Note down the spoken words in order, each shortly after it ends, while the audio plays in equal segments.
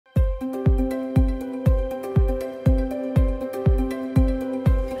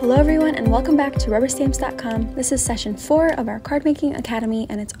Hello everyone and welcome back to RubberStamps.com. This is session 4 of our card making academy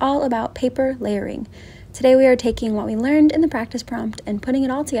and it's all about paper layering. Today we are taking what we learned in the practice prompt and putting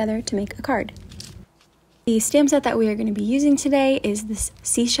it all together to make a card. The stamp set that we are going to be using today is this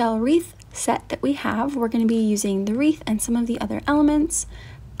seashell wreath set that we have. We're going to be using the wreath and some of the other elements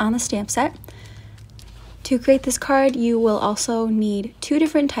on the stamp set. To create this card, you will also need 2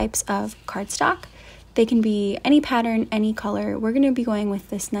 different types of cardstock. They can be any pattern, any color. We're going to be going with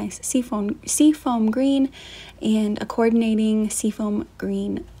this nice seafoam green and a coordinating seafoam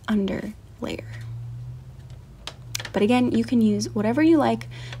green under layer. But again, you can use whatever you like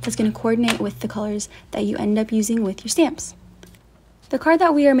that's going to coordinate with the colors that you end up using with your stamps. The card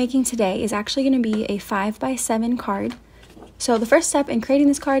that we are making today is actually going to be a 5x7 card. So the first step in creating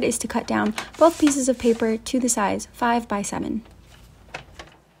this card is to cut down both pieces of paper to the size 5x7.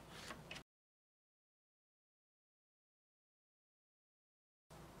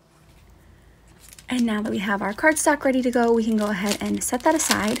 And now that we have our cardstock ready to go, we can go ahead and set that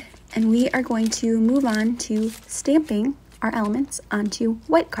aside, and we are going to move on to stamping our elements onto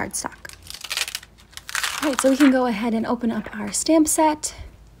white cardstock. Alright, so we can go ahead and open up our stamp set.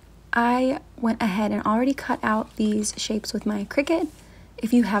 I went ahead and already cut out these shapes with my Cricut.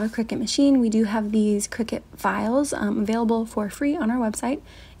 If you have a Cricut machine, we do have these Cricut files available for free on our website.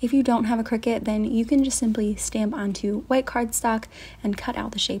 If you don't have a Cricut, then you can just simply stamp onto white cardstock and cut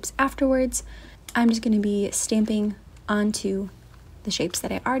out the shapes afterwards. I'm just going to be stamping onto the shapes that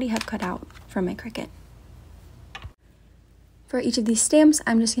I already have cut out from my Cricut. For each of these stamps,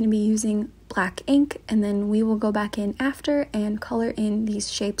 I'm just going to be using black ink, and then we will go back in after and color in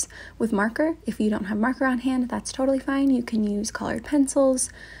these shapes with marker. If you don't have marker on hand, that's totally fine. You can use colored pencils,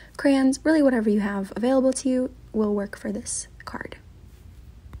 crayons, really whatever you have available to you will work for this card.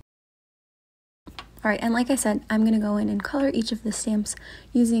 Alright, and like I said, I'm going to go in and color each of the stamps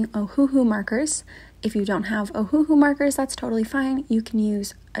using Ohuhu markers. If you don't have Ohuhu markers, that's totally fine. You can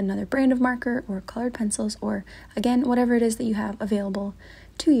use another brand of marker or colored pencils or, again, whatever it is that you have available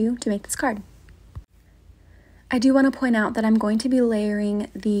to you to make this card. I do want to point out that I'm going to be layering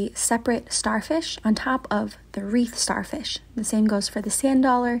the separate starfish on top of the wreath starfish. The same goes for the sand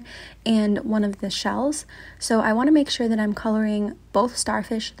dollar and one of the shells. So I want to make sure that I'm coloring both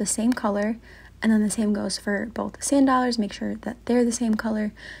starfish the same color. And then the same goes for both sand dollars. Make sure that they're the same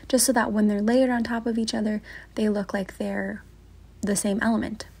color, just so that when they're layered on top of each other, they look like they're the same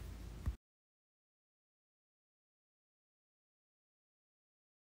element.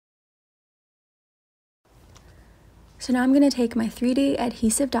 So now I'm going to take my 3D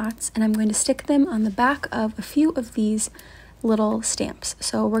adhesive dots and I'm going to stick them on the back of a few of these little stamps.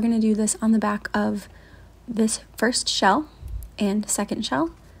 So we're going to do this on the back of this first shell and second shell.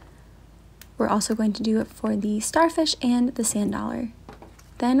 We're also going to do it for the starfish and the sand dollar.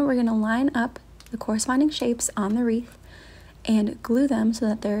 Then we're going to line up the corresponding shapes on the wreath and glue them so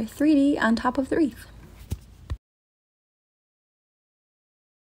that they're 3D on top of the wreath.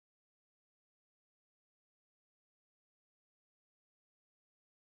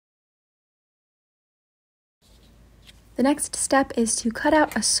 The next step is to cut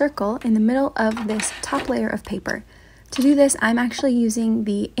out a circle in the middle of this top layer of paper. To do this, I'm actually using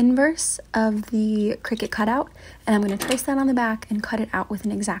the inverse of the Cricut cutout, and I'm going to trace that on the back and cut it out with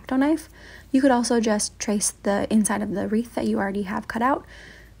an X-Acto knife. You could also just trace the inside of the wreath that you already have cut out,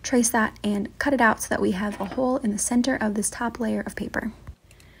 trace that and cut it out so that we have a hole in the center of this top layer of paper.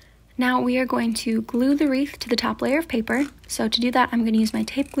 Now we are going to glue the wreath to the top layer of paper. So to do that, I'm going to use my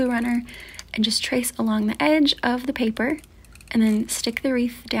tape glue runner and just trace along the edge of the paper and then stick the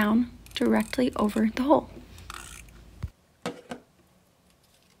wreath down directly over the hole.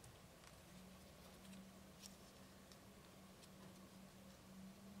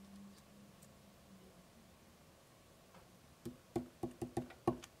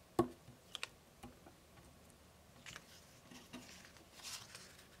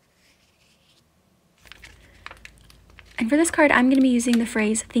 And for this card, I'm going to be using the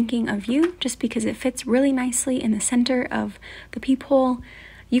phrase thinking of you just because it fits really nicely in the center of the peephole.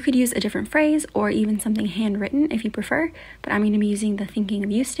 You could use a different phrase or even something handwritten if you prefer, but I'm going to be using the thinking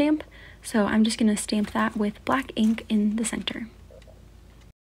of you stamp. So I'm just going to stamp that with black ink in the center.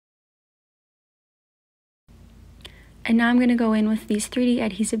 And now I'm going to go in with these 3D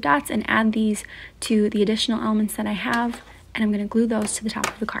adhesive dots and add these to the additional elements that I have, and I'm going to glue those to the top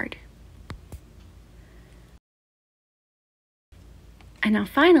of the card. And now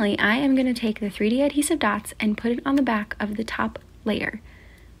finally, I am going to take the 3D adhesive dots and put it on the back of the top layer.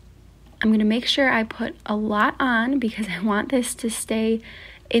 I'm going to make sure I put a lot on because I want this to stay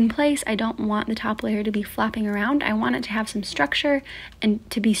in place. I don't want the top layer to be flapping around. I want it to have some structure and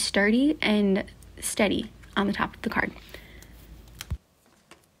to be sturdy and steady on the top of the card.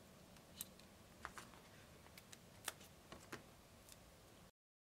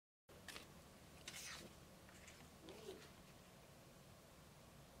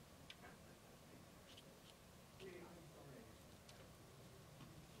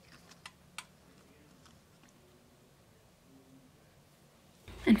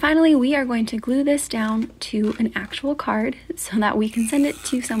 And finally, we are going to glue this down to an actual card so that we can send it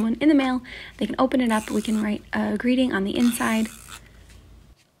to someone in the mail. They can open it up, we can write a greeting on the inside.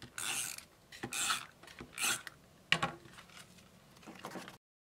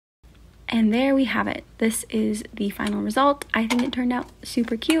 And there we have it. This is the final result. I think it turned out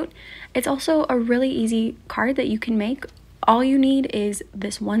super cute. It's also a really easy card that you can make. All you need is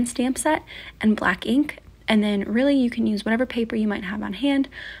this one stamp set and black ink. And then really you can use whatever paper you might have on hand,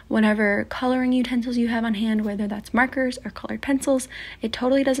 whatever coloring utensils you have on hand, whether that's markers or colored pencils. It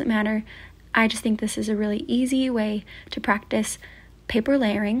totally doesn't matter. I just think this is a really easy way to practice paper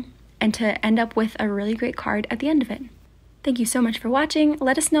layering and to end up with a really great card at the end of it. Thank you so much for watching.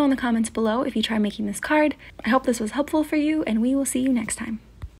 Let us know in the comments below if you try making this card. I hope this was helpful for you, and we will see you next time.